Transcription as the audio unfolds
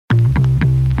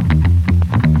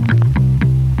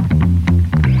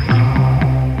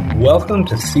Welcome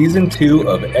to Season 2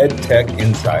 of EdTech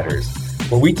Insiders,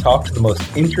 where we talk to the most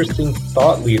interesting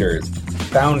thought leaders,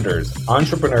 founders,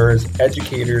 entrepreneurs,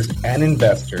 educators, and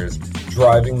investors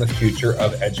driving the future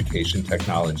of education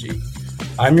technology.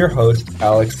 I'm your host,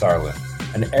 Alex Sarlin,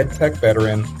 an EdTech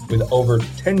veteran with over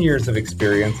 10 years of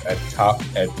experience at top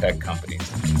EdTech companies.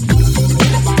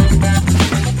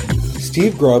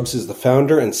 Steve Grubbs is the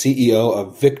founder and CEO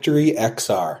of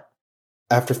VictoryXR.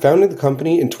 After founding the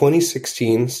company in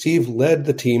 2016, Steve led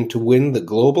the team to win the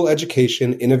Global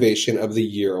Education Innovation of the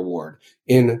Year award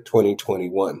in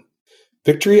 2021.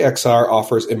 VictoryXR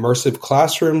offers immersive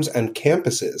classrooms and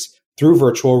campuses through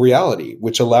virtual reality,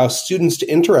 which allows students to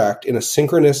interact in a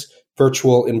synchronous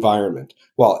virtual environment,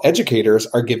 while educators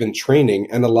are given training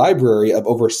and a library of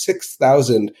over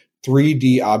 6,000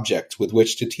 3D objects with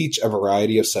which to teach a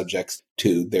variety of subjects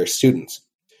to their students.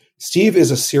 Steve is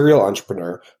a serial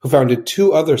entrepreneur who founded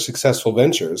two other successful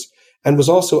ventures and was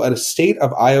also a state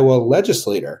of Iowa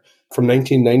legislator from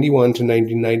 1991 to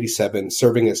 1997,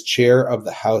 serving as chair of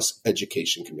the House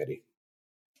Education Committee.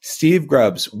 Steve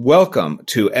Grubbs, welcome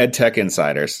to EdTech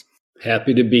Insiders.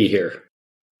 Happy to be here.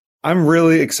 I'm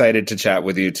really excited to chat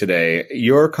with you today.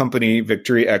 Your company,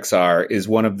 VictoryXR, is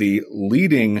one of the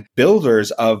leading builders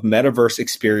of metaverse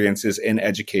experiences in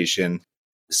education,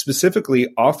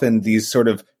 specifically often these sort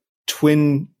of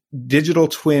digital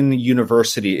twin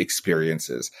university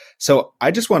experiences. So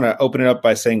I just want to open it up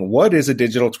by saying, what is a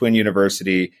digital twin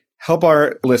university? Help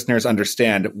our listeners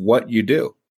understand what you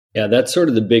do. Yeah, that's sort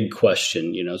of the big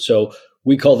question, So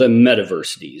we call them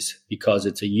Metaversities because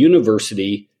it's a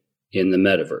university in the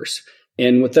metaverse.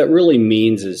 And what that really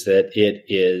means is that it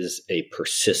is a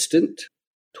persistent,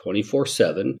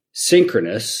 24/7,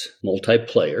 synchronous,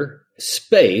 multiplayer,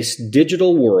 space,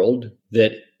 digital world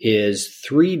that is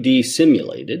 3D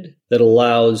simulated that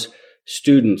allows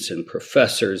students and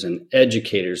professors and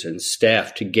educators and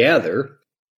staff to gather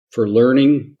for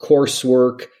learning,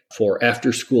 coursework, for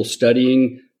after-school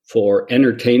studying, for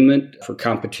entertainment, for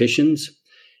competitions.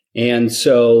 And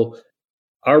so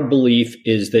our belief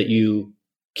is that you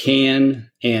can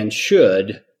and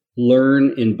should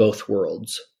learn in both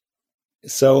worlds.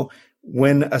 So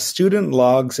when a student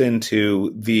logs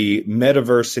into the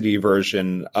Metaversity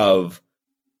version of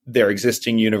their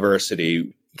existing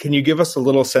university, can you give us a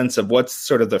little sense of what's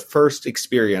sort of the first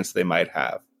experience they might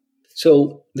have?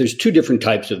 So there's two different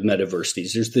types of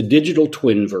Metaversities. There's the digital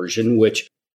twin version,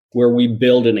 where we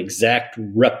build an exact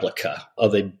replica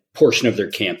of a portion of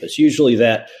their campus, usually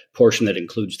that portion that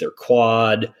includes their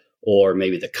quad or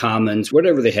maybe the commons,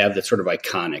 whatever they have that's sort of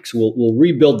iconic. So we'll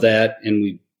rebuild that, and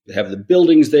we have the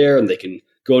buildings there and they can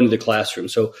go into the classroom.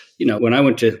 So, when I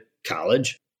went to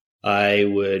college, I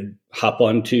would hop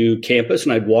onto campus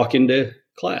and I'd walk into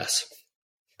class.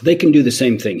 They can do the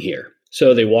same thing here.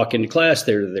 So they walk into class,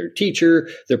 they're their teacher,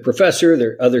 their professor,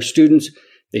 their other students.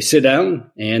 They sit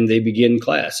down and they begin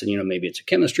class. And, maybe it's a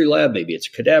chemistry lab, maybe it's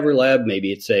a cadaver lab,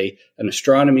 maybe it's an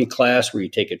astronomy class where you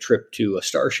take a trip to a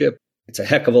starship. It's a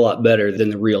heck of a lot better than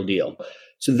the real deal.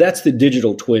 So that's the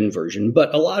digital twin version.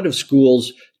 But a lot of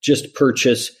schools just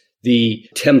purchase the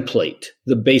template,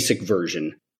 the basic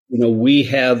version. We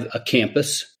have a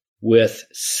campus with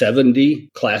 70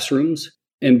 classrooms.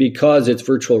 And because it's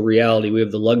virtual reality, we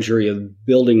have the luxury of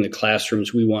building the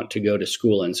classrooms we want to go to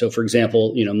school in. So, for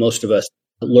example, most of us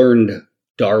learned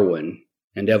Darwin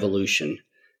and evolution.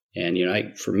 And,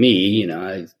 for me,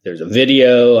 there's a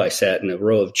video, I sat in a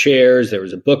row of chairs, there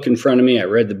was a book in front of me, I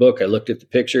read the book, I looked at the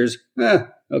pictures,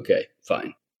 okay,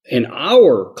 fine. In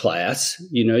our class,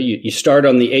 you start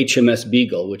on the HMS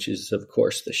Beagle, which is, of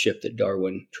course, the ship that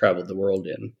Darwin traveled the world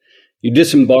in. You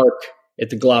disembark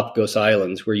at the Galapagos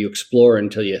Islands, where you explore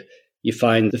until you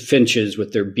find the finches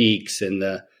with their beaks and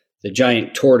the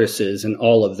giant tortoises and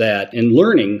all of that, and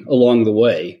learning along the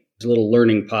way. There's little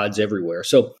learning pods everywhere.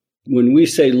 So when we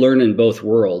say learn in both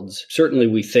worlds, certainly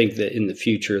we think that in the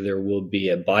future there will be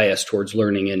a bias towards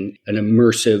learning in an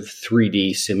immersive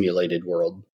 3D simulated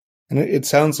world. And it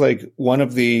sounds like one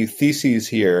of the theses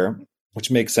here, which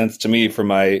makes sense to me from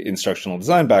my instructional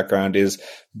design background, is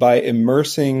by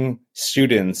immersing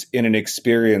students in an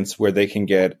experience where they can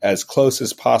get as close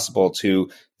as possible to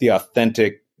the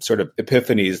authentic sort of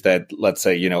epiphanies that, let's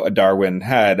say, a Darwin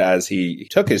had as he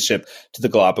took his ship to the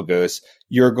Galapagos,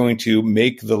 you're going to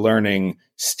make the learning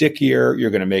stickier.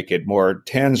 You're going to make it more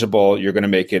tangible. You're going to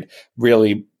make it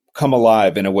really come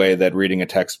alive in a way that reading a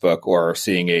textbook or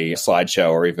seeing a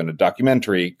slideshow or even a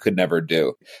documentary could never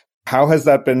do. How has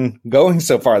that been going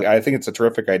so far? I think it's a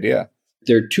terrific idea.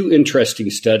 There are two interesting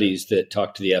studies that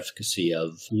talk to the efficacy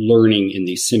of learning in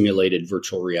these simulated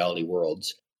virtual reality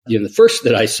worlds. The first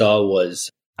that I saw was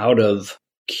out of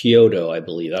Kyoto, I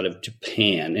believe, out of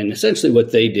Japan. And essentially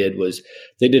what they did was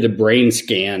they did a brain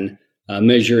scan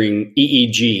measuring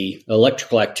EEG,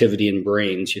 electrical activity in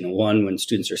brains, one, when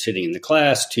students are sitting in the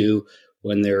class, two,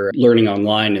 when they're learning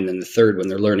online, and then the third, when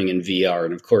they're learning in VR.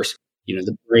 And of course,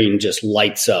 the brain just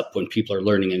lights up when people are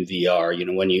learning in VR.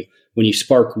 When you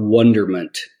spark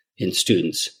wonderment in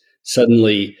students,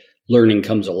 suddenly learning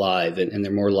comes alive and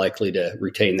they're more likely to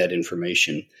retain that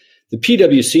information. The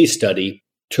PwC study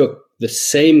took the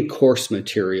same course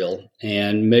material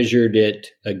and measured it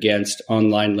against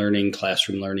online learning,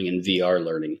 classroom learning, and VR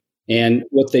learning. And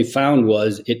what they found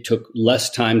was it took less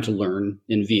time to learn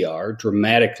in VR,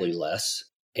 dramatically less,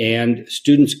 and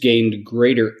students gained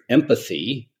greater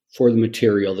empathy for the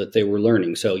material that they were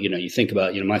learning. So, you think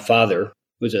about, my father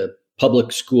was a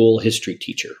public school history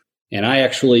teacher. And I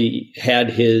actually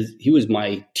he was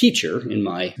my teacher in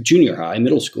my junior high,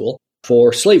 middle school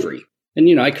for slavery.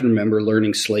 And, I can remember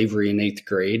learning slavery in 8th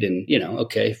grade and,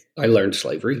 okay, I learned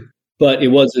slavery. But it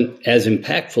wasn't as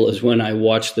impactful as when I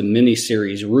watched the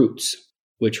miniseries Roots,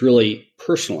 which really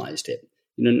personalized it.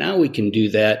 Now we can do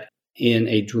that in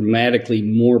a dramatically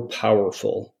more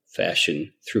powerful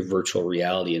fashion through virtual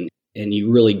reality. And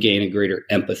you really gain a greater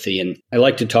empathy. And I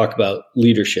like to talk about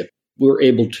leadership. We're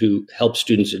able to help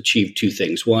students achieve two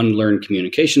things. One, learn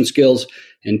communication skills,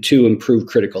 and two, improve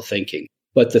critical thinking.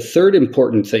 But the third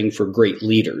important thing for great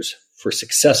leaders, for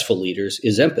successful leaders,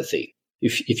 is empathy.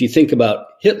 If you think about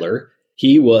Hitler,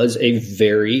 he was a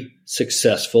very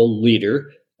successful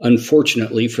leader,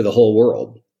 unfortunately for the whole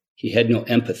world. He had no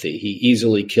empathy. He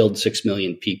easily killed 6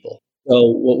 million people. So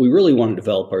what we really want to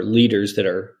develop are leaders that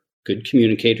are good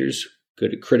communicators,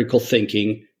 good at critical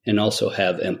thinking, and also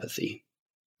have empathy.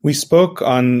 We spoke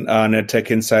on EdTech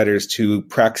Insiders to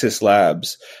Praxis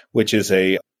Labs, which is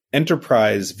a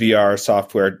enterprise VR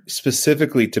software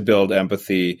specifically to build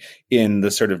empathy in the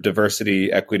sort of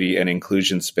diversity, equity, and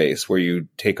inclusion space where you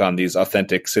take on these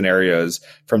authentic scenarios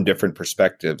from different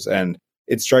perspectives. And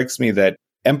it strikes me that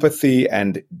empathy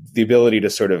and the ability to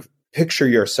sort of picture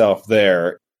yourself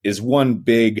there is one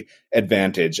big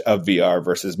advantage of VR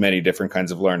versus many different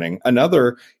kinds of learning.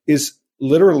 Another is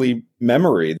literally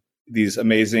memory. These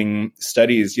amazing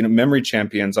studies, memory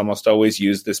champions almost always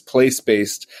use this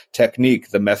place-based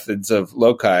technique, the methods of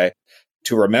loci,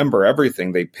 to remember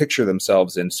everything. They picture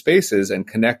themselves in spaces and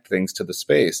connect things to the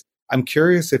space. I'm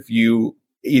curious if you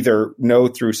either know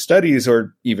through studies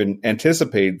or even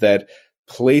anticipate that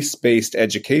place-based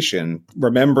education,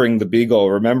 remembering the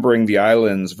Beagle, remembering the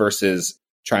islands versus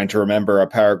trying to remember a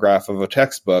paragraph of a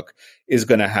textbook, is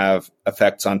going to have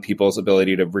effects on people's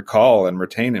ability to recall and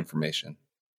retain information.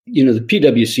 The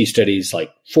PwC study is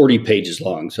like 40 pages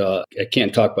long, so I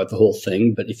can't talk about the whole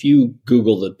thing. But if you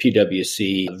Google the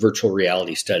PwC virtual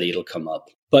reality study, it'll come up.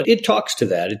 But it talks to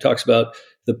that. It talks about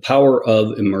the power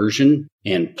of immersion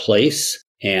and place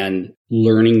and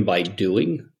learning by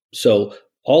doing. So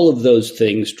all of those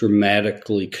things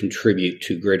dramatically contribute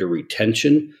to greater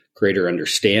retention, greater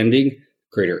understanding,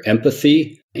 greater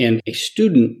empathy, and a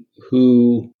student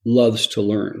who loves to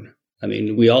learn. I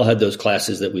mean, we all had those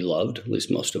classes that we loved, at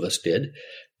least most of us did,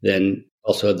 then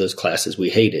also had those classes we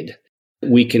hated.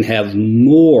 We can have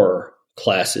more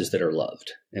classes that are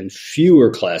loved and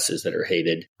fewer classes that are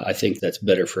hated. I think that's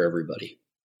better for everybody.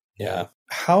 Yeah.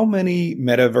 How many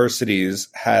Metaversities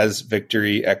has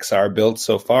VictoryXR built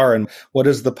so far, and what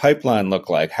does the pipeline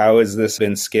look like? How has this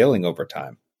been scaling over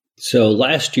time? So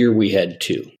last year we had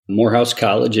 2. Morehouse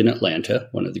College in Atlanta,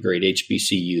 one of the great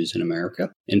HBCUs in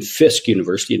America, and Fisk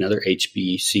University, another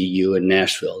HBCU in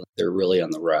Nashville. They're really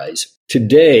on the rise.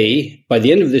 Today, by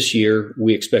the end of this year,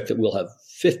 we expect that we'll have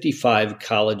 55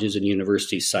 colleges and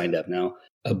universities signed up. Now,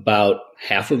 about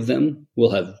half of them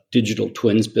will have digital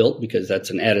twins built because that's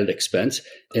an added expense,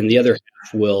 and the other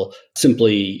half will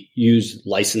simply use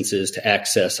licenses to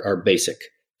access our basic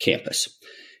campus.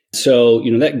 So,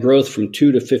 that growth from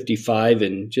 2 to 55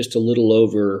 in just a little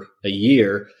over a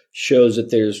year shows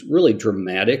that there's really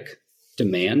dramatic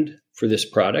demand for this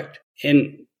product,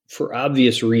 and for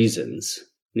obvious reasons.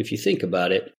 And if you think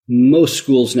about it, most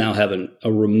schools now have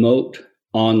a remote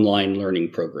online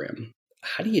learning program.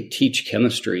 How do you teach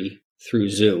chemistry through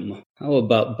Zoom? How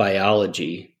about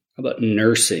biology? How about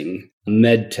nursing,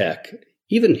 med tech,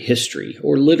 even history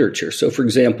or literature? So, for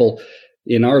example,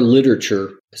 in our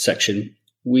literature section,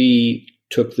 we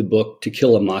took the book To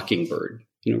Kill a Mockingbird,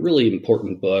 really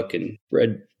important book and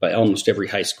read by almost every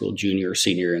high school junior or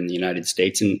senior in the United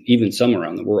States and even some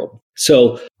around the world.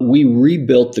 So we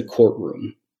rebuilt the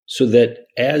courtroom so that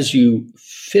as you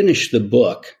finish the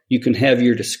book, you can have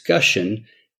your discussion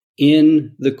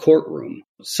in the courtroom.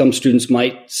 Some students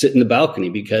might sit in the balcony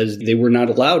because they were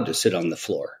not allowed to sit on the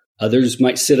floor. Others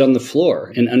might sit on the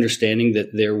floor, and understanding that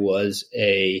there was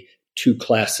a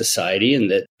two-class society and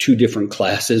that two different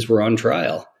classes were on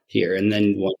trial here. And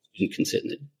then one student can sit in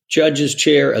the judge's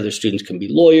chair, other students can be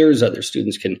lawyers, other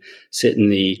students can sit in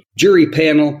the jury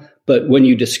panel. But when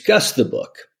you discuss the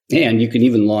book, and you can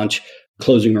even launch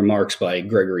closing remarks by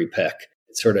Gregory Peck,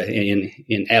 sort of in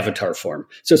avatar form.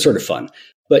 So it's sort of fun.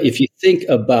 But if you think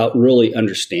about really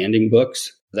understanding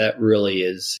books, that really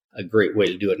is a great way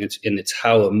to do it. And it's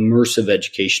how immersive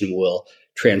education will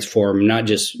transform not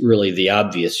just really the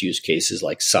obvious use cases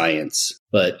like science,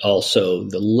 but also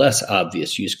the less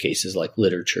obvious use cases like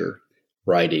literature,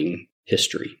 writing,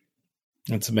 history.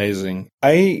 That's amazing.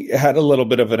 I had a little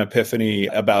bit of an epiphany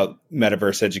about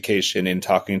metaverse education in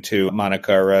talking to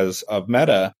Monica Arez of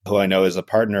Meta, who I know is a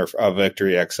partner of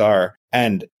VictoryXR.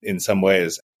 And in some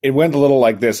ways, it went a little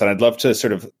like this, and I'd love to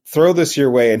sort of throw this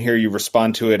your way and hear you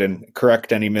respond to it and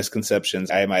correct any misconceptions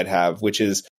I might have, which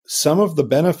is some of the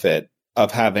benefit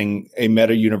of having a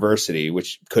meta university,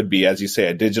 which could be, as you say,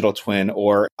 a digital twin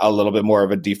or a little bit more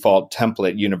of a default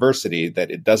template university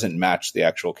that it doesn't match the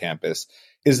actual campus,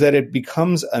 is that it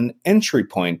becomes an entry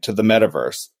point to the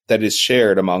metaverse that is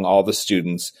shared among all the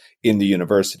students in the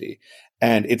university.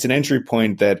 And it's an entry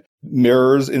point that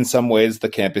mirrors in some ways the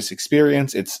campus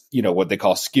experience. It's, what they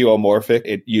call skeuomorphic.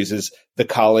 It uses the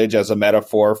college as a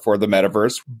metaphor for the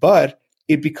metaverse, but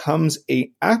it becomes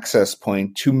an access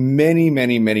point to many,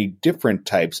 many, many different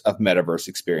types of metaverse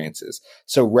experiences.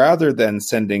 So rather than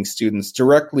sending students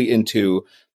directly into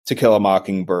To Kill a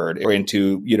Mockingbird or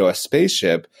into, a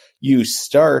spaceship, you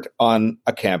start on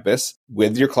a campus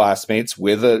with your classmates,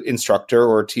 with an instructor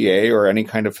or TA or any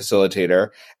kind of facilitator,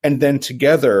 and then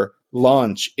together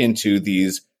launch into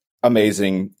these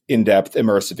amazing, in-depth,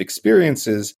 immersive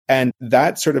experiences. And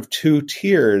that sort of two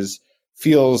tiers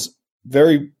feels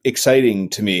very exciting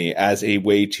to me as a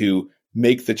way to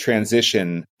make the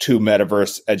transition to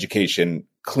metaverse education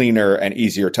cleaner and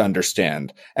easier to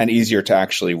understand and easier to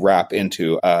actually wrap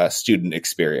into a student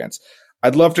experience.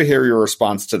 I'd love to hear your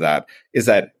response to that. Is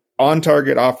that on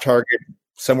target, off target,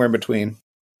 somewhere in between?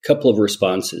 Couple of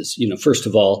responses. First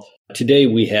of all, today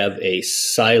we have a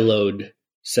siloed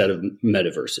set of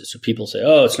metaverses. So people say,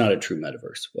 oh, it's not a true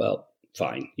metaverse. Well,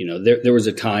 fine. There was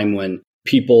a time when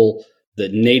the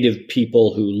native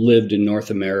people who lived in North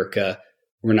America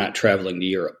were not traveling to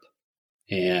Europe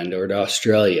or to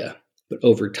Australia. But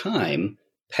over time,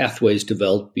 pathways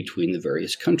developed between the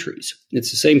various countries.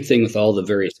 It's the same thing with all the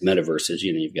various metaverses.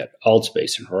 You've got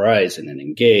Altspace and Horizon and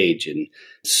Engage and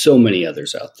so many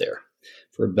others out there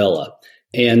for Bella.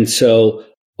 And so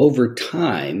over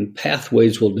time,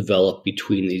 pathways will develop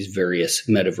between these various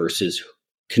metaverses,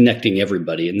 connecting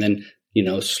everybody. And then,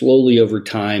 slowly over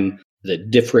time, the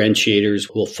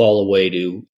differentiators will fall away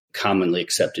to commonly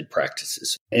accepted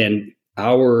practices. And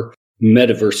our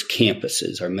metaverse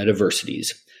campuses, our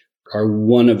Metaversities, are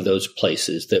one of those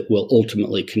places that will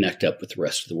ultimately connect up with the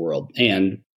rest of the world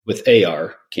and with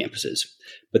AR campuses.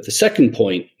 But the second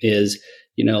point is,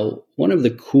 one of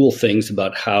the cool things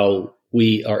about how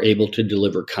we are able to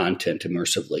deliver content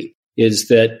immersively is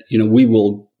that, we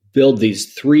will build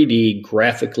these 3D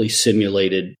graphically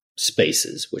simulated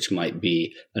spaces, which might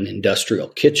be an industrial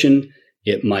kitchen.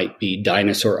 It might be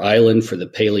Dinosaur Island for the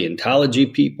paleontology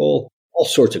people, all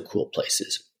sorts of cool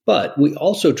places. But we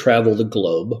also travel the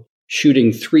globe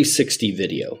shooting 360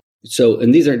 video.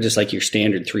 And these aren't just like your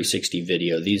standard 360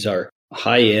 video. These are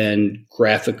high-end,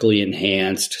 graphically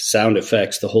enhanced, sound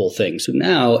effects, the whole thing. So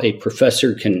now a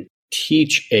professor can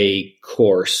teach a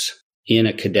course in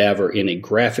a cadaver, in a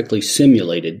graphically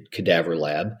simulated cadaver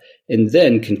lab, and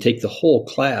then can take the whole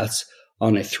class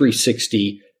on a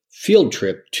 360 field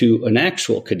trip to an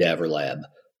actual cadaver lab,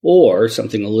 or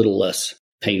something a little less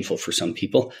painful for some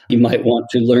people. You might want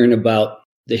to learn about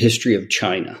the history of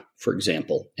China, for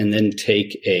example, and then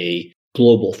take a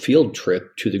global field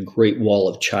trip to the Great Wall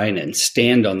of China and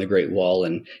stand on the Great Wall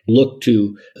and look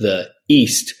to the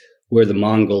east where the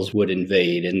Mongols would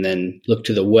invade, and then look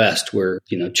to the west where,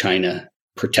 China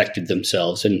protected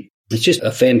themselves. And it's just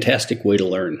a fantastic way to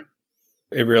learn.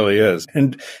 It really is.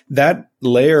 And that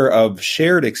layer of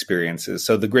shared experiences,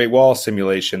 so the Great Wall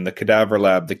simulation, the cadaver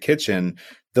lab, the kitchen,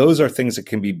 those are things that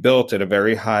can be built at a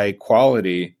very high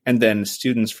quality. And then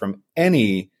students from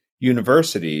any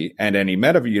university and any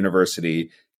meta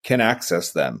university can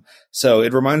access them. So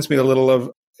it reminds me a little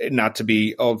of, not to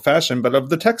be old fashioned, but of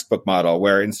the textbook model,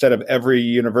 where instead of every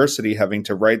university having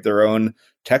to write their own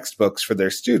textbooks for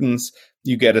their students,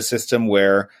 you get a system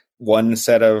where one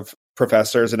set of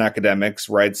professors and academics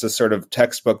writes a sort of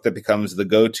textbook that becomes the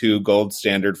go-to gold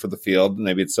standard for the field.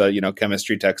 Maybe it's a,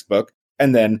 chemistry textbook.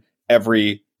 And then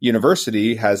every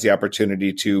university has the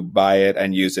opportunity to buy it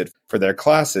and use it for their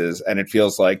classes. And it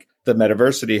feels like the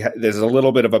Metaversity, there's a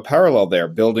little bit of a parallel there.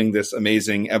 Building this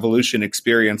amazing evolution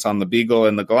experience on the Beagle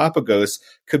and the Galapagos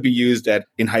could be used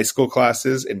in high school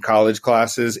classes, in college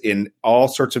classes, in all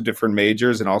sorts of different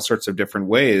majors, in all sorts of different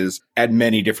ways at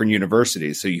many different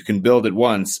universities. So you can build it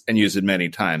once and use it many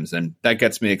times. And that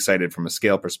gets me excited from a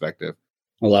scale perspective.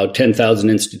 Allow 10,000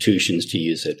 institutions to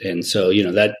use it. And so,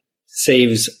 that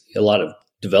saves a lot of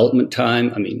development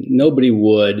time. I mean, nobody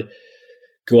would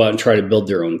go out and try to build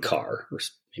their own car, or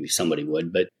maybe somebody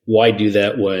would, but why do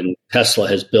that when Tesla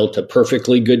has built a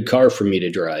perfectly good car for me to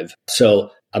drive?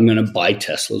 So I'm going to buy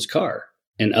Tesla's car,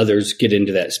 and others get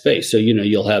into that space. So,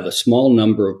 you'll have a small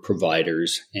number of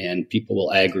providers and people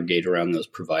will aggregate around those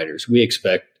providers. We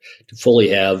expect to fully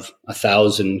have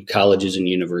 1,000 colleges and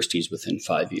universities within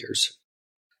 5 years.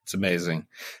 It's amazing.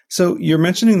 So you're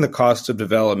mentioning the cost of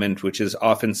development, which is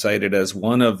often cited as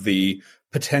one of the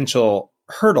potential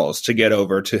hurdles to get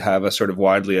over to have a sort of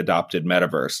widely adopted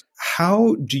metaverse.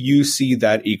 How do you see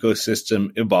that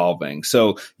ecosystem evolving?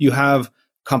 So you have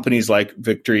companies like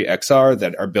VictoryXR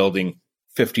that are building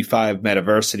 55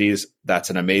 Metaversities. That's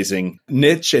an amazing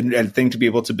niche and thing to be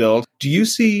able to build. Do you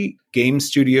see game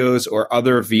studios or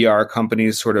other VR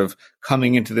companies sort of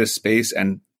coming into this space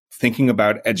and thinking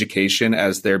about education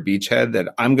as their beachhead, that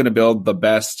I'm going to build the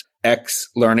best X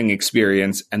learning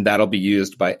experience and that'll be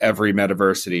used by every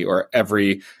Metaversity or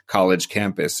every college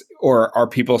campus? Or are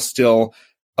people still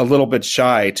a little bit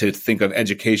shy to think of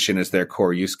education as their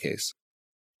core use case?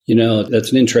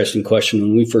 That's an interesting question.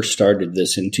 When we first started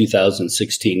this in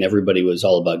 2016, everybody was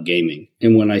all about gaming.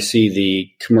 And when I see the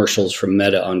commercials from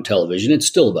Meta on television, it's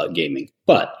still about gaming.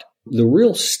 But the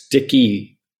real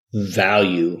sticky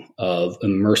value of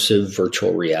immersive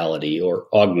virtual reality or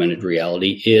augmented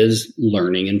reality is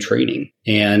learning and training.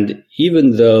 And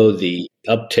even though the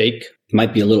uptake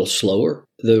might be a little slower,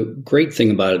 the great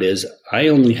thing about it is I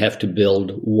only have to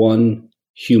build one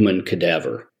human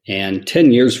cadaver. And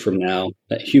 10 years from now,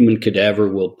 that human cadaver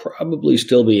will probably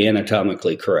still be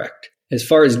anatomically correct. As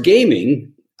far as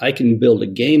gaming, I can build a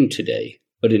game today,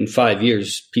 but in 5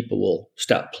 years, people will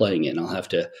stop playing it. And I'll have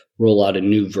to roll out a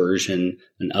new version,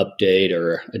 an update,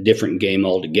 or a different game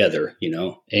altogether.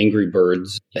 Angry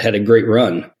Birds had a great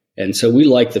run. And so we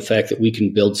like the fact that we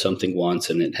can build something once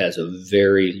and it has a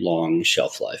very long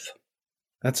shelf life.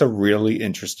 That's a really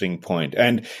interesting point.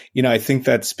 And, I think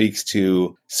that speaks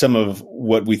to some of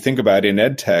what we think about in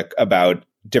EdTech about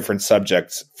different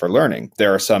subjects for learning.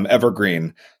 There are some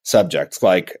evergreen subjects,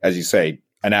 like, as you say,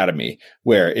 anatomy,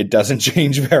 where it doesn't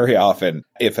change very often,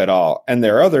 if at all. And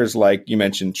there are others, like you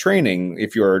mentioned, training.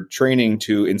 If you're training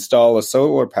to install a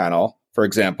solar panel, for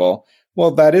example,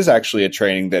 well, that is actually a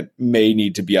training that may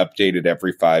need to be updated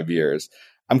every 5 years.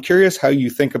 I'm curious how you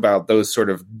think about those sort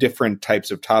of different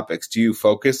types of topics. Do you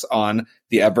focus on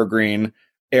the evergreen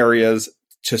areas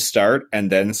to start and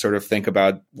then sort of think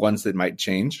about ones that might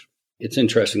change? It's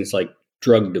interesting. It's like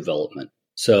drug development.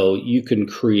 So you can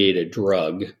create a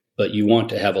drug, but you want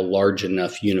to have a large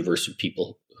enough universe of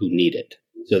people who need it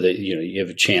so that you have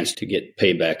a chance to get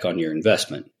payback on your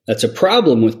investment. That's a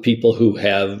problem with people who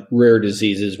have rare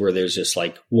diseases where there's just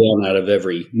like 1 out of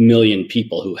every million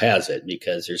people who has it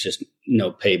because there's just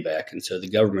no payback. And so the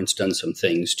government's done some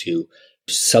things to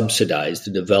subsidize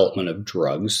the development of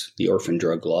drugs, the orphan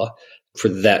drug law, for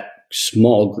that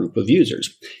small group of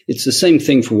users. It's the same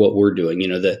thing for what we're doing.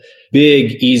 The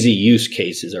big, easy use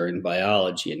cases are in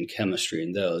biology and chemistry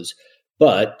and those.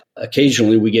 But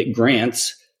occasionally we get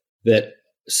grants that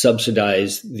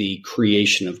subsidize the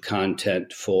creation of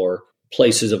content for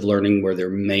places of learning where there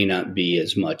may not be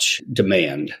as much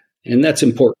demand. And that's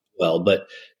important as well, but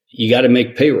you got to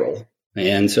make payroll.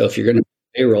 And so if you're going to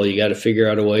make payroll, you got to figure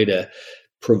out a way to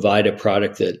provide a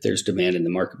product that there's demand in the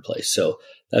marketplace. So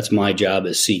that's my job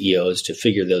as CEO, is to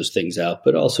figure those things out,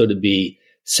 but also to be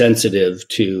sensitive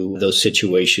to those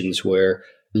situations where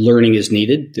learning is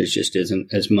needed. There just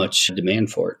isn't as much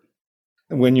demand for it.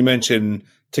 When you mention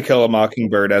To Kill a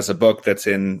Mockingbird as a book that's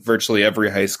in virtually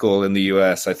every high school in the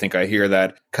US, I think I hear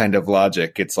that kind of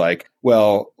logic. It's like,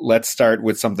 well, let's start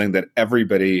with something that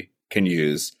everybody can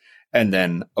use. And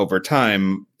then over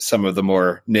time, some of the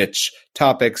more niche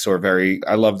topics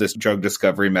I love this drug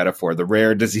discovery metaphor, the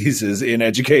rare diseases in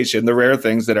education, the rare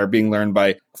things that are being learned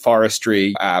by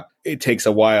forestry app. It takes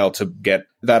a while to get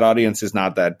that audience is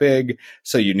not that big.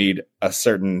 So you need a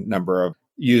certain number of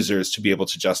users to be able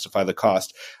to justify the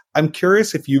cost. I'm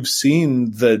curious if you've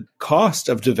seen the cost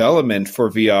of development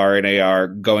for VR and AR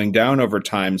going down over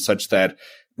time such that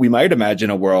we might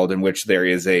imagine a world in which there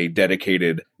is a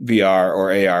dedicated VR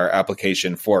or AR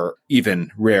application for even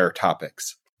rare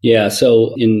topics. Yeah,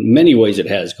 so in many ways it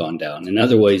has gone down. In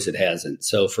other ways it hasn't.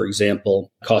 So for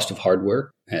example, cost of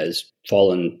hardware has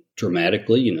fallen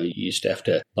dramatically. You used to have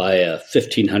to buy a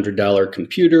 $1,500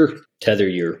 computer, tether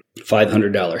your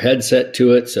 $500 headset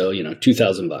to it. So,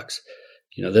 $2,000.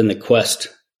 Then the Quest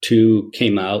 2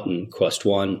 came out and Quest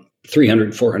 1, $300,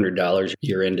 $400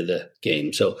 you're into the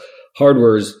game. So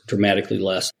hardware is dramatically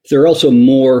less. There are also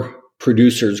more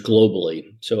producers globally.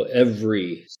 So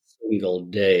every single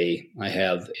day, I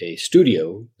have a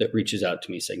studio that reaches out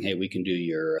to me saying, hey, we can do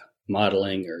your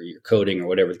modeling or your coding or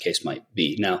whatever the case might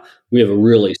be. Now, we have a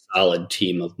really solid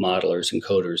team of modelers and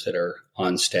coders that are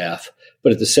on staff.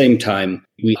 But at the same time,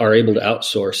 we are able to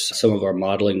outsource some of our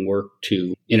modeling work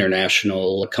to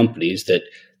international companies that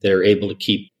they're able to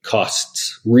keep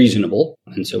costs reasonable.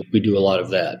 And so we do a lot of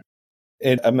that.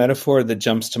 A metaphor that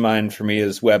jumps to mind for me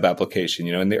is web application.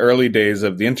 In the early days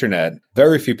of the internet,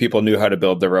 very few people knew how to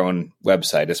build their own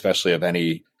website, especially of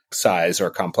any size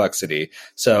or complexity.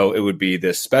 So it would be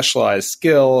this specialized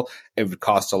skill. It would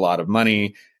cost a lot of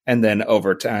money. And then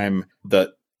over time,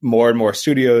 the more and more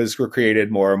studios were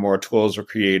created, more and more tools were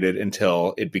created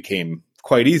until it became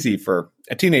quite easy for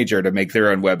a teenager to make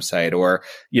their own website or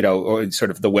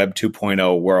sort of the Web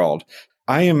 2.0 world.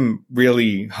 I am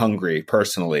really hungry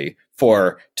personally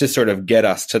to sort of get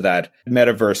us to that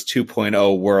Metaverse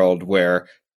 2.0 world where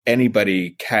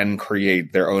anybody can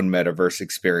create their own metaverse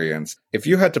experience. If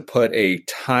you had to put a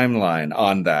timeline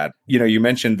on that, you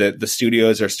mentioned that the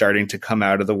studios are starting to come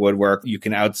out of the woodwork. You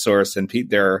can outsource, and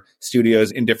there are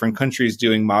studios in different countries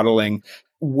doing modeling.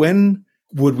 When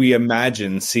would we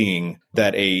imagine seeing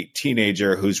that a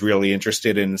teenager who's really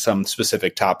interested in some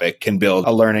specific topic can build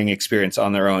a learning experience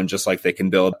on their own, just like they can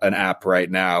build an app right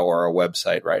now or a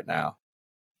website right now?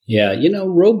 Yeah,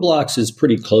 Roblox is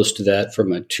pretty close to that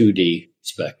from a 2D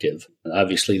perspective.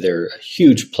 Obviously, they're a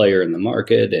huge player in the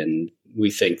market, and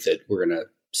we think that we're going to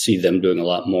see them doing a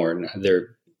lot more. And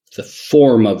the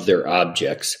form of their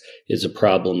objects is a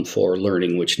problem for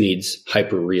learning, which needs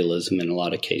hyper-realism in a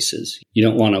lot of cases. You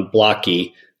don't want a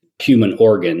blocky human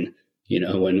organ,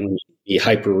 when you be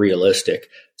hyper-realistic.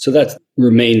 So that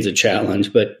remains a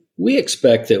challenge. But we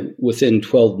expect that within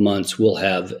 12 months, we'll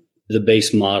have the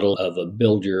base model of a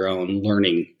build-your-own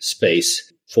learning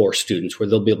space for students where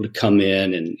they'll be able to come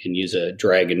in and use a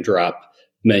drag-and-drop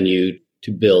menu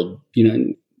to build.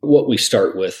 What we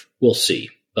start with, we'll see.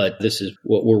 But this is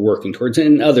what we're working towards,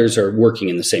 and others are working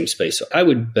in the same space. So I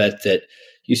would bet that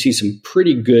you see some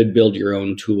pretty good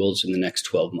build-your-own tools in the next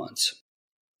 12 months.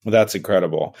 Well, that's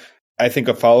incredible. I think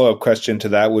a follow-up question to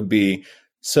that would be,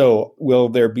 so will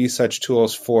there be such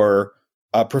tools for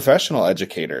professional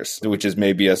educators, which is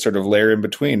maybe a sort of layer in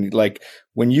between? Like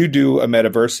when you do a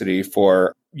Metaversity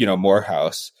for,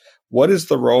 Morehouse, what is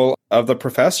the role of the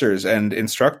professors and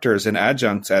instructors and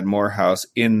adjuncts at Morehouse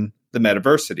in the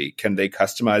Metaversity? Can they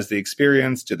customize the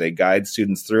experience? Do they guide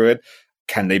students through it?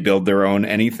 Can they build their own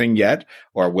anything yet?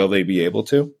 Or will they be able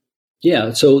to?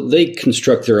 Yeah, so they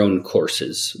construct their own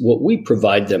courses. What we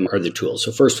provide them are the tools.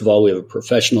 So first of all, we have a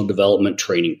professional development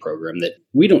training program that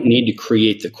we don't need to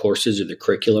create the courses or the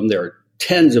curriculum. There are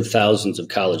tens of thousands of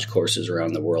college courses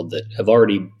around the world that have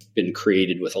already been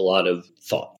created with a lot of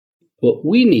thought. What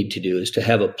we need to do is to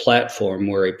have a platform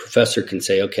where a professor can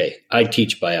say, okay, I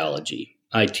teach biology.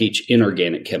 I teach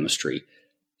inorganic chemistry.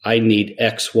 I need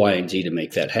X, Y, and Z to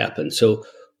make that happen. So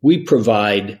we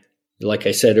provide, like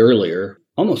I said earlier,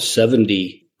 almost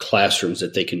 70 classrooms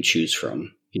that they can choose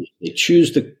from. They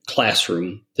choose the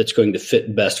classroom that's going to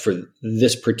fit best for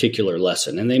this particular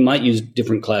lesson. And they might use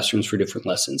different classrooms for different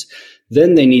lessons.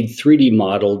 Then they need 3D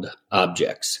modeled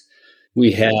objects.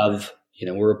 We have,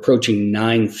 we're approaching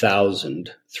 9,000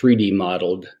 3D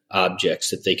modeled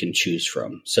objects that they can choose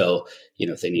from. So,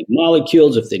 if they need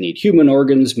molecules, if they need human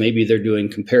organs, maybe they're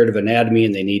doing comparative anatomy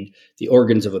and they need the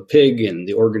organs of a pig and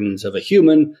the organs of a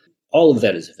human. All of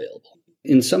that is available.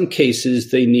 In some cases,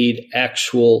 they need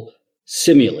actual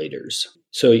simulators.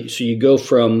 So you go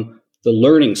from the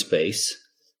learning space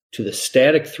to the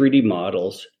static 3D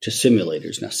models to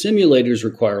simulators. Now, simulators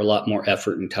require a lot more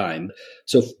effort and time.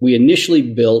 So we initially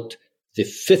built the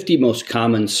 50 most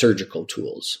common surgical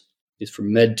tools. It's for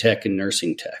med tech and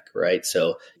nursing tech, right?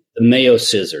 So the Mayo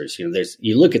scissors,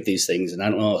 you look at these things and I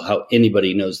don't know how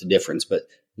anybody knows the difference, but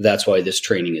that's why this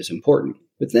training is important.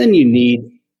 But then you need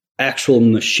actual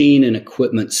machine and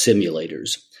equipment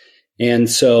simulators. And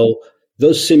so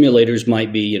those simulators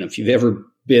might be, if you've ever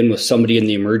been with somebody in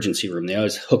the emergency room, they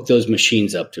always hook those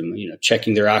machines up to them,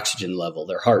 checking their oxygen level,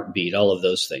 their heartbeat, all of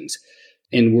those things.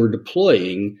 And we're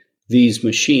deploying these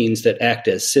machines that act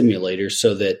as simulators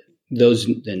so that those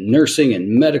in nursing and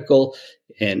medical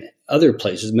and other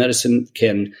places, medicine,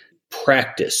 can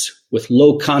practice with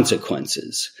low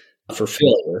consequences for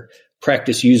failure,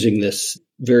 practice using this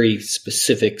very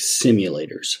specific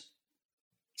simulators.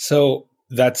 So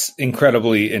that's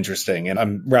incredibly interesting. And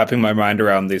I'm wrapping my mind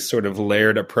around this sort of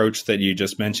layered approach that you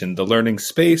just mentioned. The learning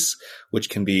space, which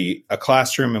can be a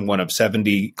classroom and one of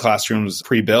 70 classrooms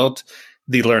pre-built.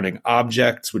 The learning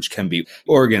objects, which can be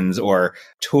organs or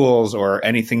tools or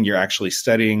anything you're actually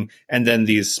studying. And then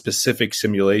these specific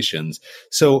simulations.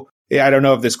 So I don't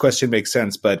know if this question makes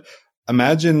sense, but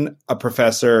imagine a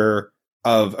professor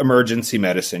of emergency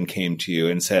medicine came to you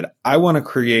and said, I want to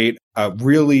create a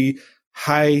really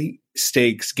high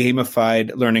stakes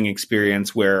gamified learning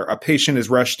experience where a patient is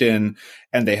rushed in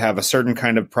and they have a certain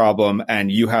kind of problem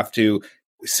and you have to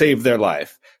save their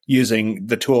life using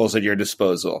the tools at your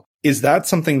disposal. Is that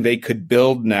something they could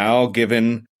build now,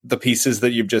 given the pieces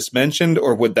that you've just mentioned,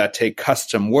 or would that take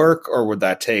custom work, or would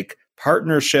that take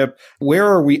partnership? Where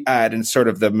are we at in sort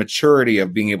of the maturity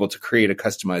of being able to create a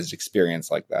customized experience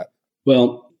like that?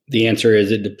 Well, the answer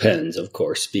is it depends, of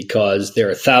course, because there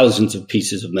are thousands of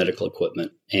pieces of medical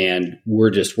equipment, and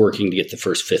we're just working to get the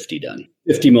first 50 done.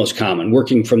 50 most common,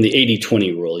 working from the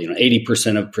 80-20 rule.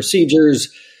 80% of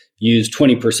procedures use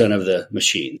 20% of the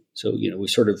machine. So, we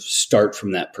sort of start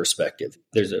from that perspective.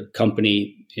 There's a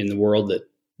company in the world that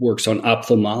works on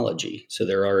ophthalmology, so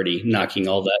they're already knocking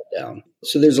all that down.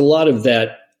 So there's a lot of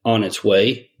that on its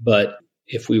way, but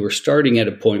if we were starting at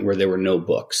a point where there were no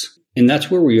books, and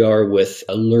that's where we are with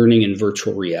learning in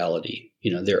virtual reality.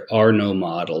 There are no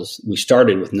models. We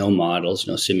started with no models,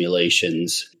 no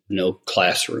simulations, no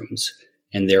classrooms,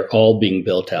 and they're all being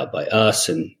built out by us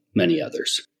and many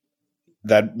others.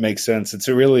 That makes sense. It's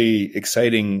a really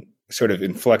exciting sort of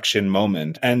inflection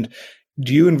moment. And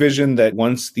do you envision that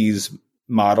once these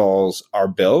models are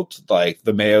built, like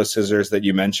the Mayo scissors that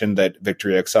you mentioned that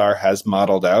VictoryXR has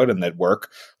modeled out and that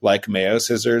work like Mayo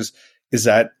scissors, is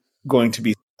that going to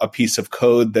be a piece of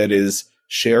code that is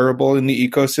shareable in the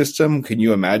ecosystem? Can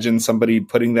you imagine somebody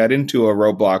putting that into a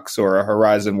Roblox or a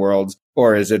Horizon Worlds?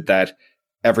 Or is it that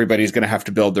everybody's going to have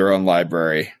to build their own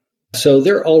library? So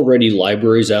there are already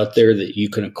libraries out there that you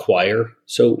can acquire.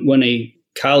 So when a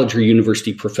college or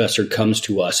university professor comes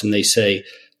to us and they say,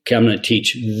 okay, I'm going to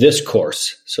teach this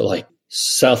course. So like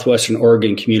Southwestern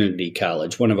Oregon Community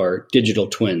College, one of our digital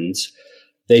twins,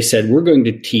 they said, we're going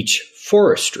to teach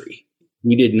forestry.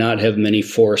 We did not have many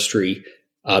forestry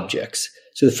objects.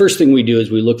 So the first thing we do is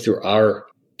we look through our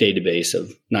database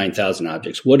of 9,000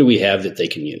 objects. What do we have that they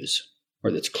can use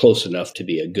or that's close enough to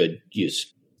be a good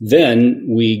use? Then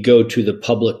we go to the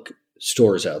public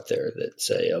stores out there that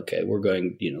say, okay, we're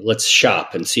going, let's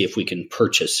shop and see if we can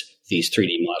purchase these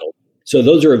 3D models. So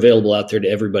those are available out there to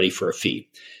everybody for a fee.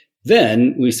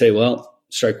 Then we say, well,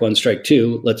 strike one, strike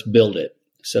two, let's build it.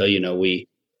 So,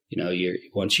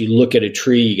 once you look at a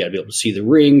tree, you got to be able to see the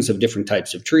rings of different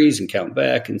types of trees and count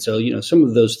back. And so, some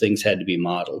of those things had to be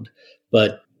modeled,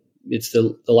 but it's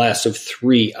the last of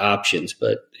three options,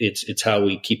 but it's how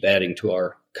we keep adding to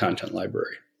our content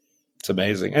library. It's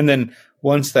amazing. And then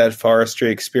once that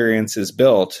forestry experience is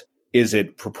built, is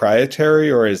it proprietary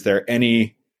or is there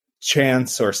any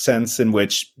chance or sense in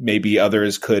which maybe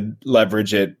others could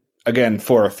leverage it, again,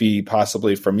 for a fee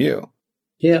possibly from you?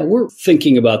 Yeah, we're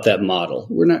thinking about that model.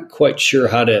 We're not quite sure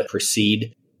how to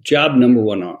proceed. Job number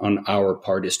one on our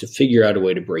part is to figure out a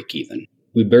way to break even.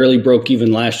 We barely broke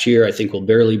even last year. I think we'll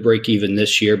barely break even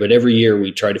this year. But every year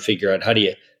we try to figure out how do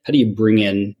you bring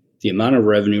in the amount of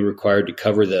revenue required to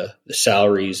cover the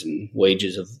salaries and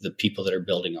wages of the people that are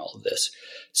building all of this.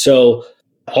 So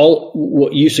all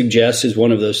what you suggest is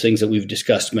one of those things that we've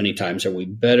discussed many times. Are we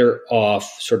better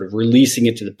off sort of releasing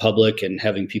it to the public and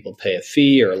having people pay a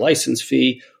fee or a license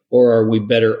fee, or are we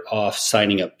better off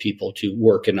signing up people to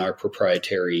work in our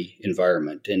proprietary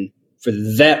environment? And for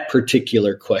that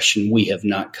particular question, we have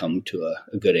not come to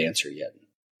a good answer yet.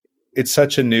 It's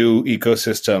such a new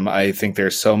ecosystem. I think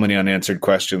there's so many unanswered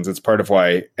questions. It's part of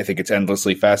why I think it's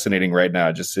endlessly fascinating right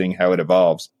now, just seeing how it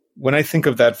evolves. When I think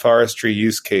of that forestry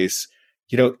use case,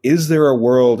 is there a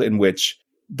world in which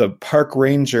the park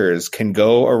rangers can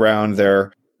go around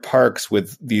their parks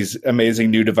with these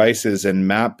amazing new devices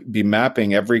and be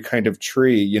mapping every kind of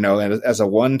tree, and as a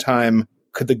one-time,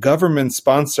 could the government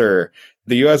sponsor,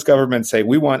 the U.S. government say,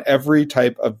 we want every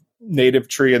type of native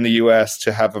tree in the U.S.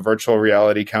 to have a virtual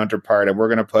reality counterpart, and we're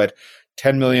going to put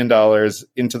 $10 million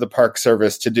into the Park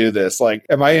Service to do this? Like,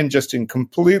 am I in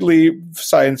completely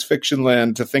science fiction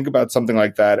land to think about something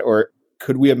like that? Or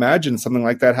could we imagine something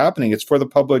like that happening? It's for the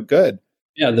public good.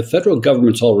 Yeah, the federal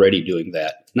government's already doing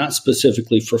that, not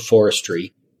specifically for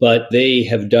forestry, but they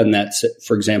have done that,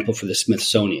 for example, for the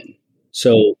Smithsonian.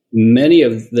 So many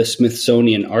of the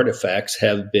Smithsonian artifacts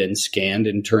have been scanned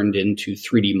and turned into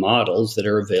 3D models that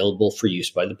are available for use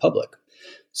by the public.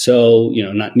 So,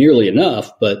 not nearly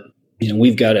enough, but,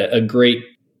 we've got a great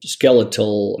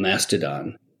skeletal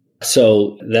mastodon.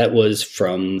 So that was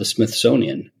from the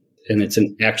Smithsonian, and it's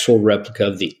an actual replica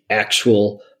of the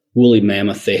actual woolly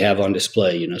mammoth they have on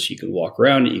display, so you can walk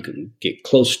around it, you can get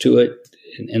close to it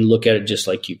and look at it just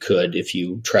like you could if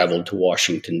you traveled to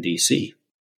Washington, D.C.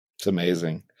 It's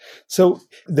amazing. So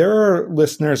there are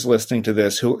listeners listening to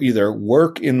this who either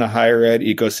work in the higher ed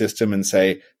ecosystem and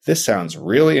say, this sounds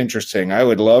really interesting. I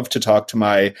would love to talk to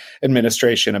my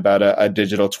administration about a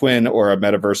digital twin or a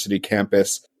Metaversity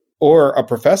campus, or a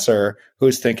professor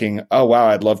who's thinking, oh, wow,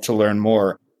 I'd love to learn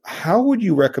more. How would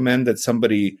you recommend that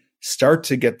somebody start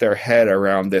to get their head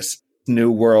around this new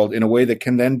world in a way that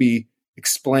can then be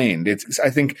explained?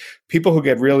 I think people who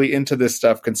get really into this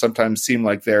stuff can sometimes seem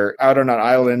like they're out on an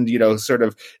island, sort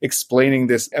of explaining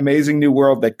this amazing new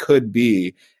world that could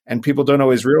be. And people don't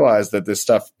always realize that this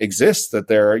stuff exists, that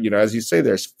there are, as you say,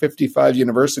 there's 55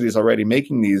 universities already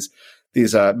making these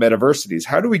Metaversities.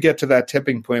 How do we get to that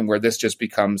tipping point where this just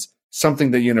becomes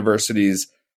something that universities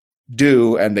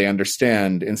do and they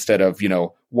understand, instead of,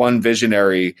 one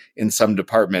visionary in some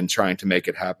department trying to make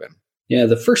it happen? Yeah,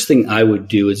 the first thing I would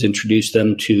do is introduce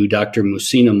them to Dr.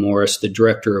 Musina Morris, the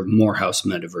director of Morehouse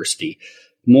Metaversity.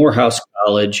 Morehouse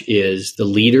College is the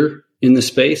leader in the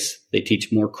space. They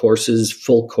teach more courses,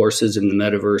 full courses in the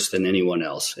metaverse than anyone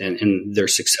else, and they're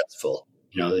successful.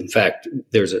 In fact,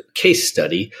 there's a case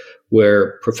study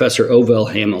where Professor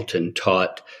Ovell Hamilton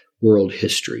taught world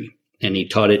history, and he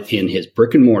taught it in his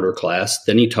brick and mortar class.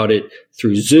 Then he taught it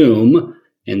through Zoom,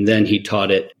 and then he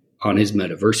taught it on his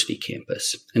Metaversity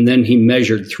campus. And then he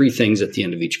measured 3 things at the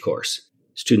end of each course: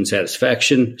 student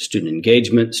satisfaction, student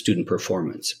engagement, student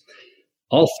performance.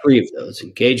 All 3 of those,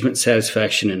 engagement,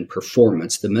 satisfaction, and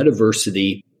performance, the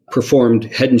Metaversity performed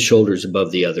head and shoulders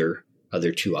above the other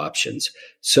 2 options.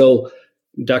 So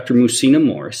Dr. Musina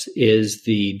Morris is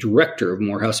the director of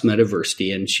Morehouse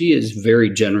Metaversity, and she is very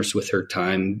generous with her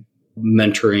time,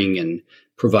 mentoring and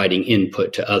providing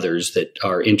input to others that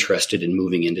are interested in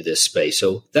moving into this space.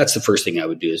 So that's the first thing I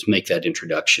would do, is make that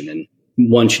introduction. And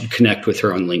one should connect with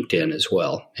her on LinkedIn as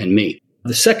well, and me.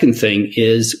 The second thing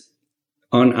is,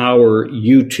 on our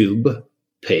YouTube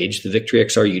page, the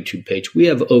VictoryXR YouTube page, we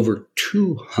have over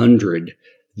 200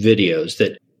 videos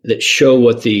that show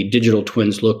what the digital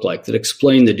twins look like, that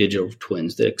explain the digital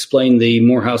twins, that explain the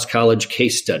Morehouse College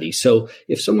case study. So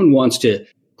if someone wants to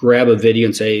grab a video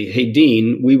and say, hey,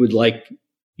 Dean, we would like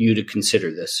you to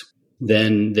consider this,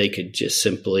 then they could just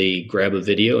simply grab a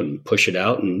video and push it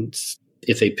out. And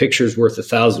if a picture is worth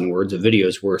 1,000 words, a video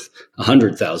is worth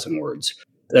 100,000 words.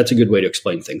 That's a good way to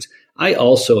explain things. I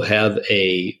also have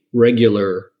a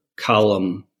regular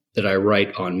column that I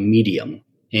write on Medium.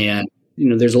 And,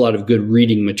 there's a lot of good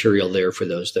reading material there for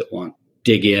those that want to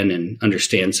dig in and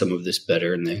understand some of this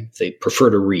better, and they prefer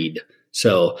to read.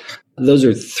 So those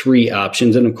are 3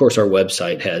 options. And of course, our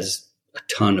website has a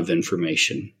ton of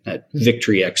information at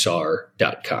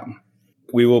VictoryXR.com.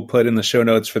 We will put in the show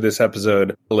notes for this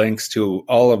episode links to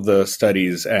all of the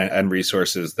studies and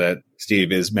resources that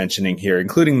Steve is mentioning here,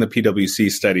 including the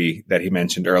PwC study that he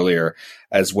mentioned earlier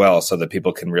as well, so that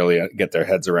people can really get their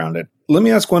heads around it. Let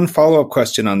me ask one follow-up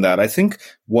question on that. I think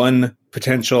one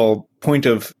potential point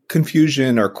of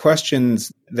confusion or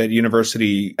questions that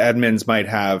university admins might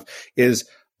have is,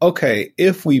 okay,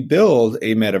 if we build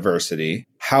a Metaversity,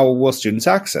 how will students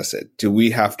access it? Do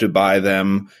we have to buy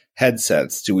them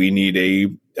headsets? Do we need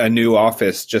a new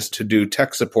office just to do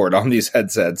tech support on these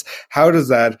headsets? How does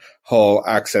that whole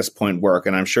access point work?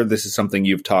 And I'm sure this is something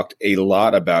you've talked a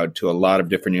lot about to a lot of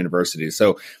different universities.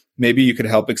 So maybe you could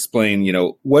help explain,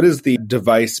 what is the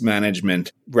device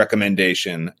management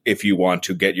recommendation if you want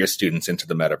to get your students into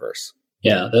the metaverse?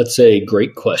 Yeah, that's a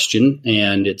great question,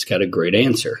 and it's got a great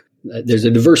answer. There's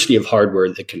a diversity of hardware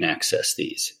that can access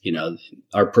these.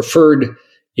 Our preferred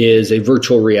is a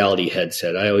virtual reality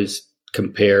headset. I always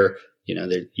compare,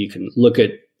 that you can look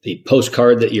at the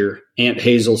postcard that your Aunt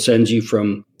Hazel sends you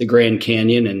from the Grand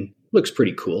Canyon and looks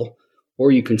pretty cool.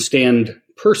 Or you can stand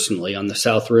personally on the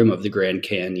south rim of the Grand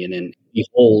Canyon and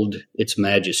behold its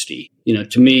majesty.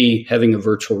 To me, having a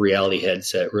virtual reality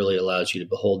headset really allows you to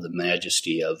behold the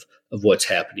majesty of what's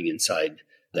happening inside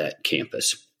that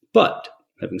campus. But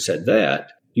having said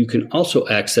that, you can also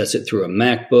access it through a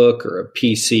MacBook or a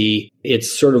PC.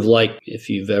 It's sort of like if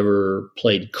you've ever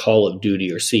played Call of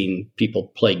Duty or seen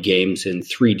people play games in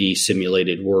 3D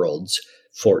simulated worlds,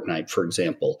 Fortnite, for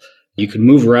example. You can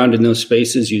move around in those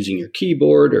spaces using your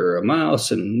keyboard or a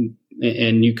mouse, and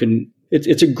you can.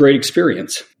 It's a great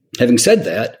experience. Having said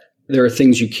that, there are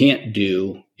things you can't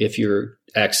do if you're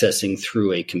accessing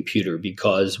through a computer,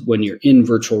 because when you're in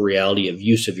virtual reality of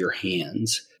use of your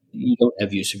hands, you don't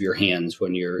have use of your hands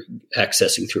when you're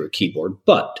accessing through a keyboard.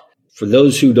 But for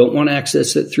those who don't want to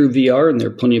access it through VR, and there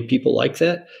are plenty of people like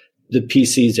that, the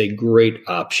PC is a great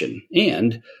option.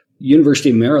 And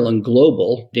University of Maryland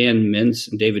Global, Dan Mintz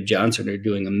and David Johnson are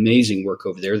doing amazing work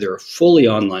over there. They're a fully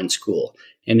online school.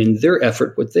 And in their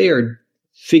effort, what they are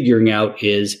figuring out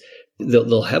is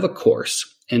they'll have a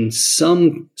course, and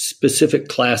some specific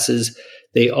classes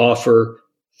they offer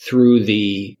through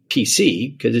the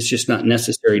PC, because it's just not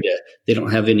necessary they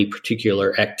don't have any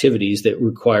particular activities that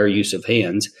require use of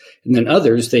hands. And then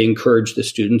others, they encourage the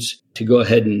students to go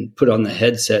ahead and put on the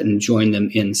headset and join them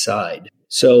inside.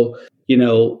 So,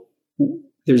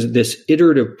 there's this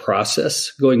iterative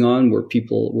process going on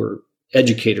where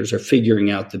educators are figuring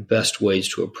out the best ways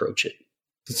to approach it.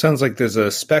 It sounds like there's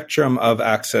a spectrum of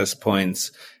access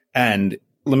points. And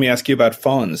let me ask you about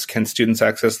phones. Can students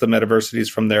access the Metaversities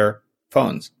from their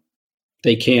phones?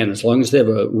 They can, as long as they have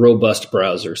a robust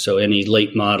browser. So any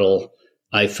late model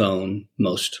iPhone,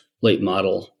 most late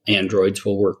model Androids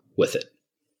will work with it.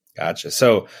 Gotcha.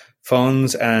 So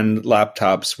phones and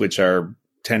laptops, which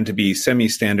tend to be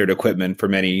semi-standard equipment for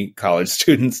many college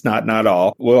students, not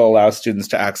all, will allow students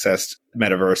to access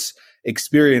metaverse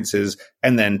experiences,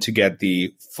 and then to get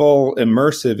the full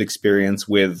immersive experience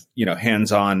with,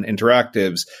 hands-on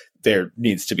interactives, there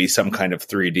needs to be some kind of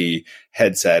 3D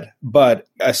headset. But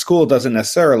a school doesn't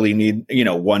necessarily need,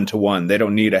 one-to-one. They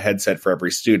don't need a headset for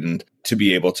every student to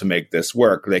be able to make this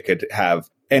work. They could have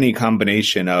any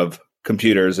combination of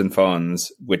computers and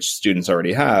phones, which students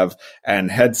already have, and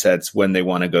headsets when they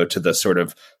want to go to the sort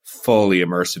of fully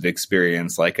immersive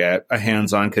experience, like a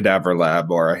hands-on cadaver lab,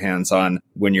 or a hands-on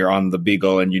when you're on the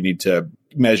Beagle and you need to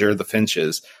measure the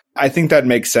finches. I think that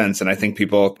makes sense, and I think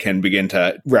people can begin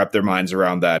to wrap their minds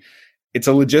around that. It's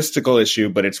a logistical issue,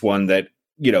 but it's one that,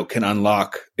 can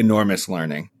unlock enormous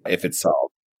learning if it's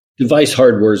solved. Device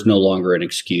hardware is no longer an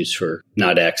excuse for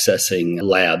not accessing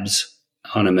labs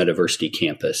on a Metaversity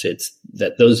campus. It's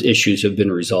that those issues have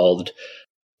been resolved.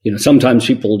 Sometimes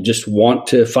people just want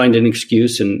to find an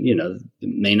excuse, and, it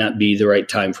may not be the right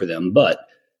time for them, but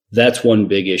that's one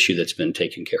big issue that's been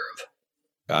taken care of.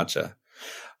 Gotcha.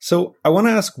 So I want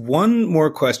to ask one more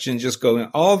question, just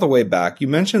going all the way back. You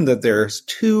mentioned that there's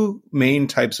two main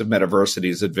types of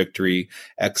Metaversities that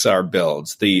VictoryXR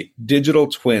builds, the digital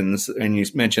twins, and you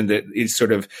mentioned that it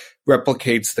sort of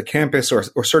replicates the campus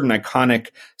or certain iconic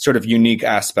sort of unique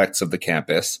aspects of the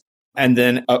campus, and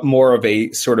then more of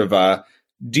a sort of a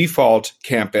default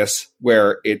campus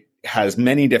where it has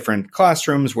many different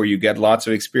classrooms where you get lots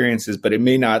of experiences, but it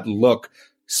may not look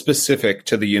specific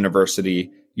to the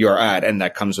university you're at. And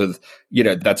that comes with,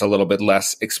 that's a little bit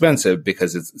less expensive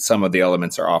because some of the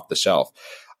elements are off the shelf.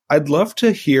 I'd love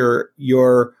to hear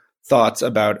your thoughts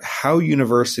about how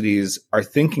universities are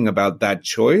thinking about that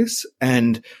choice,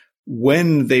 and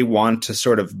when they want to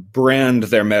sort of brand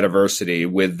their Metaversity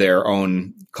with their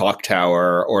own clock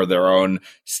tower or their own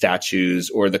statues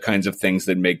or the kinds of things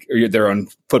that make, or their own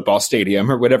football stadium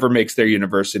or whatever makes their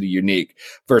university unique,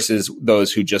 versus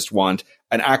those who just want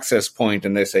an access point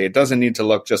and they say it doesn't need to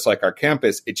look just like our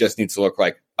campus, it just needs to look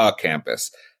like a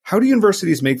campus. How do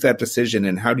universities make that decision,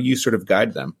 and how do you sort of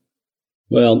guide them?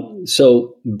 Well,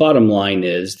 so bottom line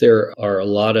is there are a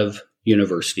lot of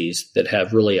universities that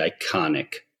have really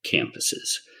iconic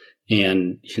campuses.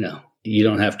 And, you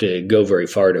don't have to go very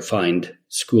far to find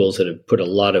schools that have put a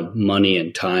lot of money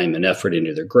and time and effort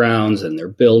into their grounds and their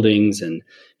buildings. And,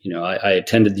 I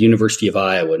attended the University of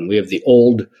Iowa, and we have the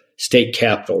old state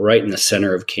capitol right in the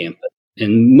center of campus.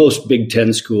 And most Big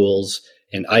Ten schools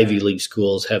and Ivy League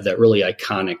schools have that really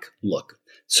iconic look.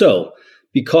 So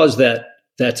because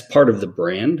that's part of the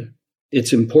brand,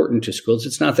 it's important to schools.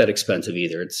 It's not that expensive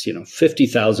either. It's,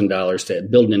 $50,000 to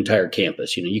build an entire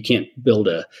campus. You can't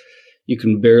you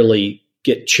can barely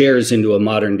get chairs into a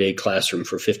modern day classroom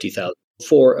for $50,000.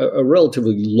 For a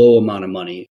relatively low amount of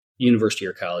money, university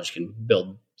or college can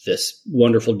build this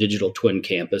wonderful digital twin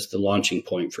campus, the launching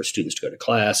point for students to go to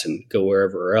class and go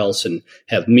wherever else and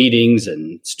have meetings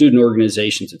and student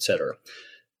organizations, et cetera.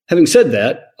 Having said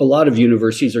that, a lot of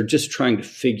universities are just trying to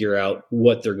figure out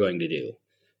what they're going to do.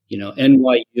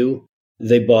 NYU,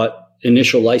 they bought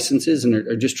initial licenses and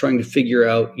are just trying to figure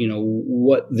out,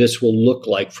 what this will look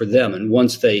like for them. And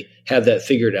once they have that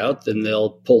figured out, then they'll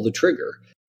pull the trigger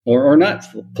or not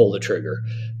pull the trigger.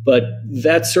 But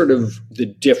that's sort of the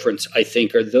difference, I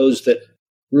think, are those that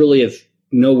really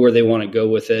know where they want to go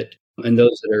with it, and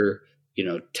those that are,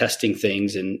 testing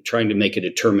things and trying to make a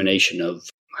determination of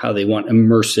how they want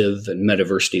immersive and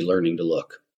metaversity learning to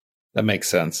look. That makes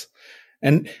sense.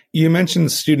 And you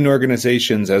mentioned student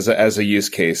organizations as a use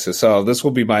case. So this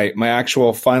will be my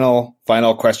actual final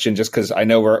question, just because I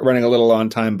know we're running a little on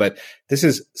time, but this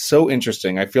is so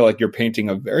interesting. I feel like you're painting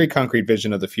a very concrete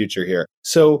vision of the future here.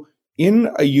 So in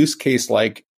a use case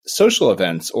like social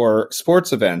events or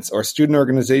sports events or student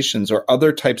organizations or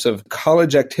other types of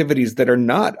college activities that are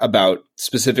not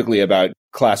specifically about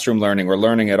classroom learning or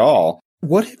learning at all,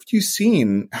 what have you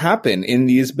seen happen in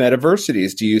these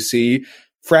metaversities? Do you see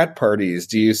frat parties?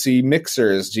 Do you see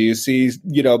mixers? Do you see,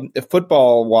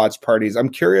 football watch parties? I'm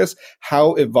curious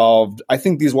how evolved. I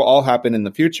think these will all happen in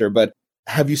the future, but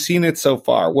have you seen it so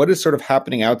far? What is sort of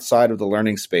happening outside of the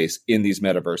learning space in these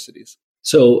metaversities?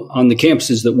 So on the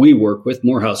campuses that we work with,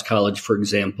 Morehouse College, for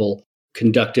example,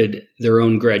 conducted their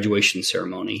own graduation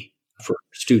ceremony for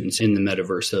students in the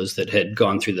metaverse, those that had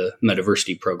gone through the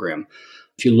Metaversity program.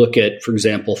 If you look at, for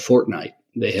example, Fortnite,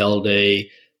 they held a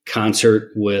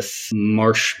concert with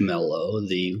Marshmello,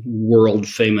 the world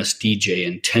famous DJ,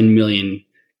 and 10 million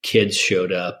kids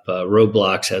showed up.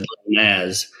 Roblox had Lil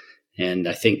Nas, and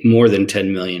I think more than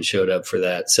 10 million showed up for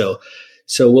that. So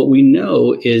what we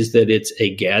know is that it's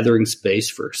a gathering space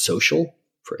for social,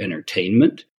 for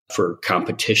entertainment, for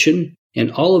competition,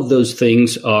 and all of those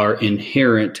things are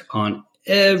inherent on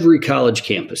every college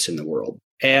campus in the world.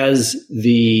 As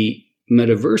the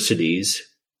metaversities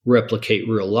replicate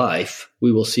real life,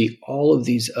 we will see all of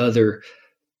these other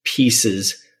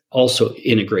pieces also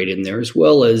integrated in there, as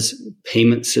well as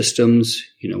payment systems,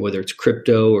 whether it's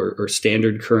crypto or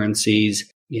standard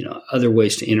currencies, other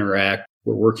ways to interact.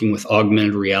 We're working with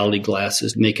augmented reality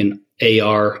glasses, making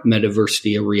AR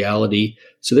metaversity a reality.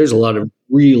 So there's a lot of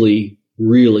really,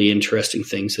 really interesting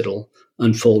things that'll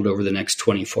unfold over the next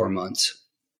 24 months.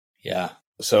 Yeah.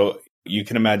 So you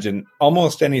can imagine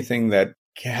almost anything that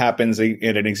happens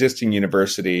in an existing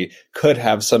university could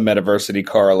have some metaversity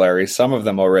corollary. Some of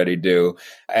them already do,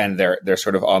 and they're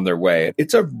sort of on their way.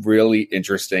 It's a really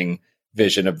interesting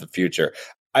vision of the future.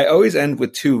 I always end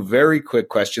with two very quick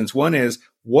questions. One is,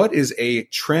 what is a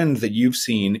trend that you've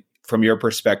seen from your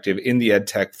perspective in the ed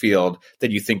tech field that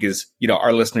you think is,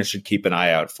 our listeners should keep an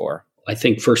eye out for? I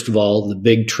think, first of all, the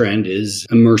big trend is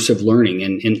immersive learning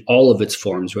in all of its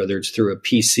forms, whether it's through a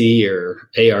PC or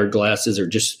AR glasses or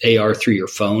just AR through your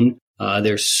phone.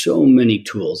 There's so many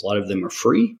tools. A lot of them are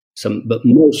free, but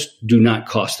most do not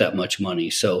cost that much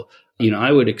money. So,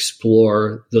 I would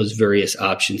explore those various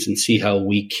options and see how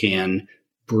we can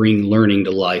bring learning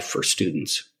to life for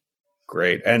students.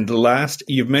 Great. And last,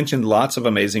 you've mentioned lots of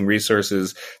amazing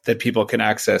resources that people can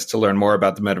access to learn more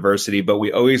about the Metaversity, but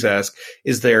we always ask,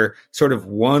 is there sort of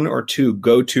one or two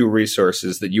go-to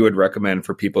resources that you would recommend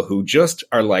for people who just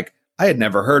are like, I had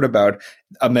never heard about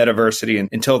a Metaversity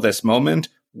until this moment?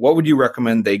 What would you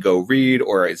recommend they go read?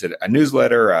 Or is it a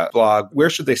newsletter, a blog? Where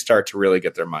should they start to really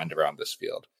get their mind around this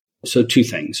field? So two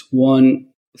things. One,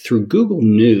 through Google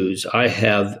News, I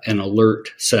have an alert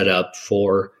set up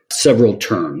for several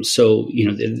terms. So,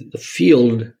 the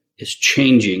field is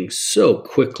changing so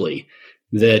quickly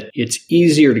that it's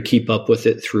easier to keep up with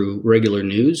it through regular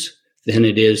news than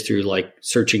it is through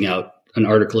searching out an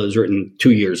article that was written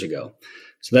 2 years ago.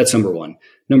 So that's number one.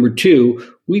 Number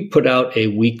two, we put out a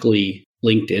weekly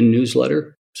LinkedIn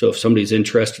newsletter. So if somebody's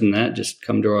interested in that, just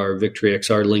come to our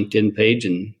VictoryXR LinkedIn page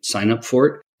and sign up for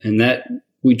it. And that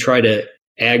we try to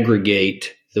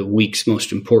aggregate the week's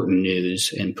most important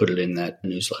news and put it in that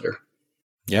newsletter.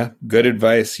 Yeah, good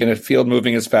advice. In a field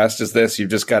moving as fast as this, you've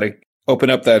just got to open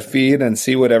up that feed and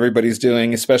see what everybody's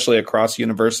doing, especially across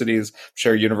universities. I'm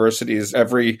sure universities,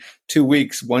 every 2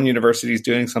 weeks, one university is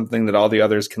doing something that all the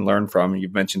others can learn from.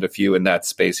 You've mentioned a few in that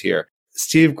space here.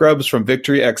 Steve Grubbs from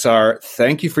VictoryXR,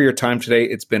 thank you for your time today.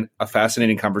 It's been a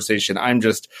fascinating conversation. I'm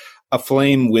just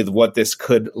aflame with what this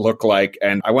could look like.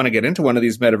 And I want to get into one of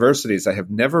these metaversities. I have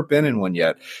never been in one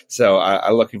yet. So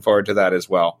I'm looking forward to that as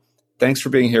well. Thanks for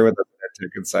being here with us at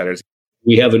Tech Insiders.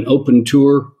 We have an open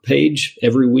tour page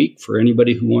every week for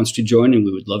anybody who wants to join, and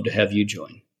we would love to have you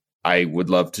join. I would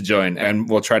love to join, and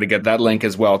we'll try to get that link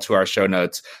as well to our show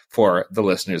notes for the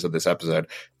listeners of this episode.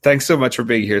 Thanks so much for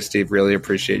being here, Steve. Really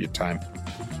appreciate your time.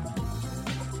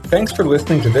 Thanks for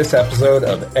listening to this episode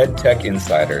of EdTech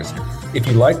Insiders. If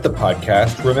you like the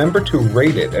podcast, remember to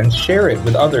rate it and share it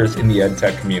with others in the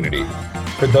EdTech community.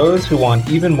 For those who want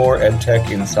even more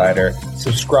EdTech Insider,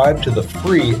 subscribe to the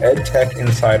free EdTech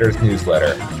Insiders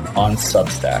newsletter on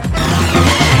Substack.